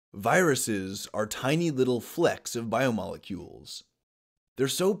Viruses are tiny little flecks of biomolecules. They're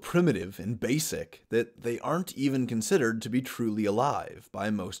so primitive and basic that they aren't even considered to be truly alive by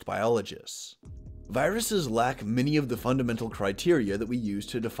most biologists. Viruses lack many of the fundamental criteria that we use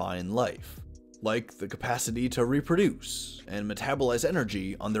to define life, like the capacity to reproduce and metabolize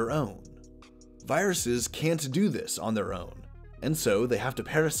energy on their own. Viruses can't do this on their own, and so they have to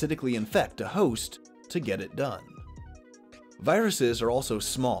parasitically infect a host to get it done. Viruses are also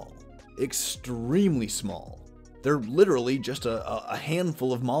small, extremely small. They're literally just a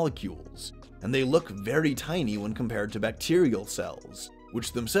handful of molecules, and they look very tiny when compared to bacterial cells,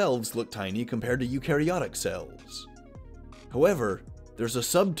 which themselves look tiny compared to eukaryotic cells. However, there's a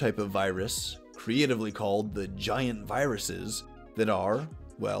subtype of virus, creatively called the giant viruses, that are,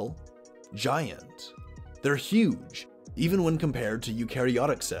 well, giant. They're huge, even when compared to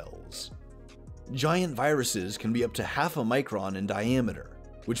eukaryotic cells. Giant viruses can be up to half a micron in diameter,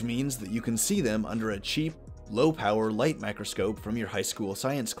 which means that you can see them under a cheap, low-power light microscope from your high school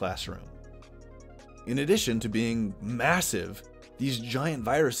science classroom. In addition to being massive, these giant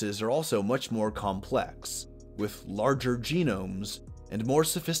viruses are also much more complex, with larger genomes and more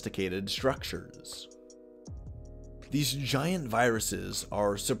sophisticated structures. These giant viruses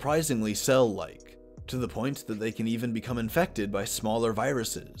are surprisingly cell-like, to the point that they can even become infected by smaller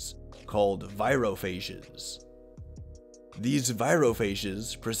viruses, called virophages. These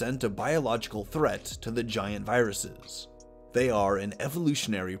virophages present a biological threat to the giant viruses. They are an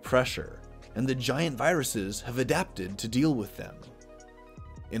evolutionary pressure, and the giant viruses have adapted to deal with them.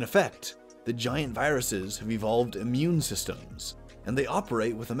 In effect, the giant viruses have evolved immune systems, and they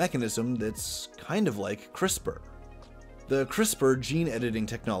operate with a mechanism that's kind of like CRISPR. The CRISPR gene editing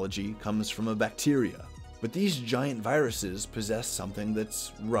technology comes from a bacteria, but these giant viruses possess something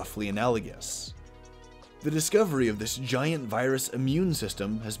that's roughly analogous. The discovery of this giant virus immune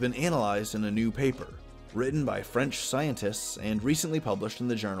system has been analyzed in a new paper, written by French scientists and recently published in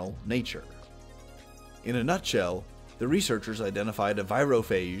the journal Nature. In a nutshell, the researchers identified a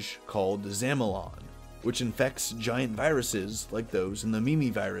virophage called Zamilon, which infects giant viruses like those in the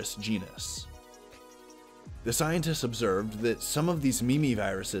mimivirus genus. The scientists observed that some of these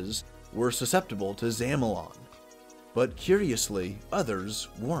mimiviruses were susceptible to Zamilon, but curiously, others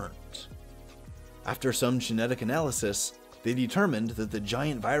weren't. After some genetic analysis, they determined that the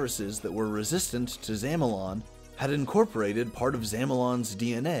giant viruses that were resistant to Zamilon had incorporated part of Zamilon's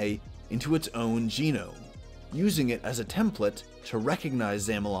DNA into its own genome, using it as a template to recognize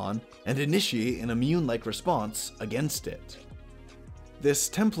Zamilon and initiate an immune-like response against it. This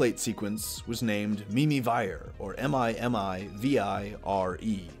template sequence was named Mimivire, or MIMIVIRE,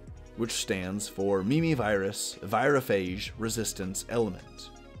 which stands for Mimivirus Virophage Resistance Element.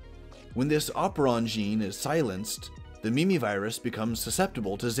 When this operon gene is silenced, the mimivirus becomes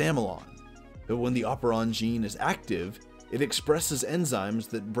susceptible to Zamilon, but when the operon gene is active, it expresses enzymes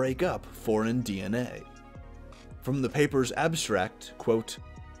that break up foreign DNA. From the paper's abstract, quote,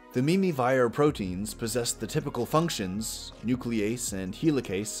 "The mimivire proteins possess the typical functions, nuclease and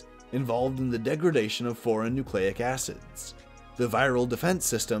helicase, involved in the degradation of foreign nucleic acids. The viral defense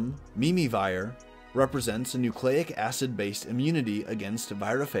system, mimivire, represents a nucleic acid-based immunity against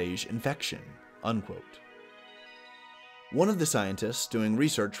virophage infection," unquote. One of the scientists doing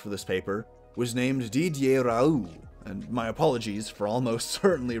research for this paper was named Didier Raoult, and my apologies for almost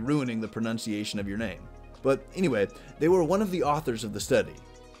certainly ruining the pronunciation of your name. But anyway, they were one of the authors of the study,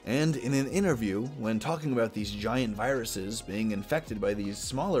 and in an interview, when talking about these giant viruses being infected by these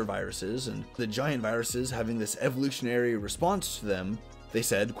smaller viruses and the giant viruses having this evolutionary response to them, they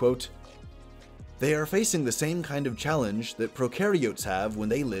said, quote, "They are facing the same kind of challenge that prokaryotes have when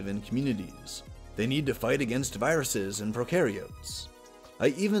they live in communities. They need to fight against viruses and prokaryotes. I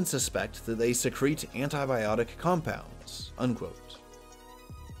even suspect that they secrete antibiotic compounds," unquote.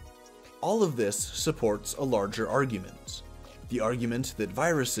 All of this supports a larger argument, the argument that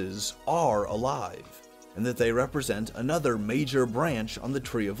viruses are alive, and that they represent another major branch on the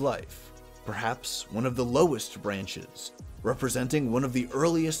tree of life, perhaps one of the lowest branches, representing one of the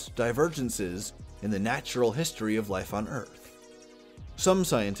earliest divergences in the natural history of life on Earth. Some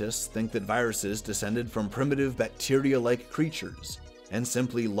scientists think that viruses descended from primitive bacteria-like creatures and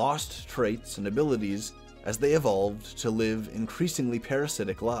simply lost traits and abilities as they evolved to live increasingly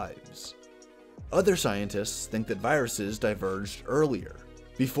parasitic lives. Other scientists think that viruses diverged earlier,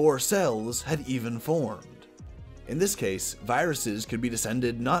 before cells had even formed. In this case, viruses could be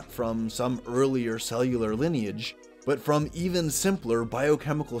descended not from some earlier cellular lineage, but from even simpler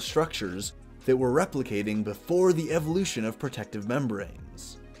biochemical structures that were replicating before the evolution of protective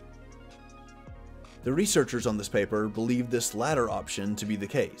membranes. The researchers on this paper believe this latter option to be the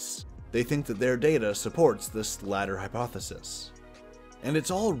case. They think that their data supports this latter hypothesis. And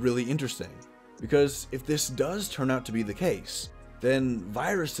it's all really interesting, because if this does turn out to be the case, then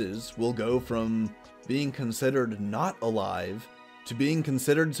viruses will go from being considered not alive to being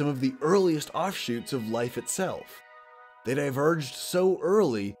considered some of the earliest offshoots of life itself. They diverged so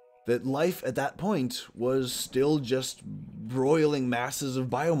early that life at that point was still just broiling masses of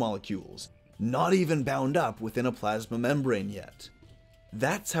biomolecules, not even bound up within a plasma membrane yet.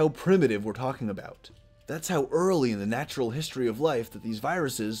 That's how primitive we're talking about. That's how early in the natural history of life that these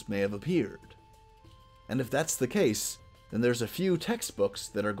viruses may have appeared. And if that's the case, then there's a few textbooks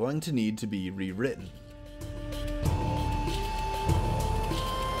that are going to need to be rewritten.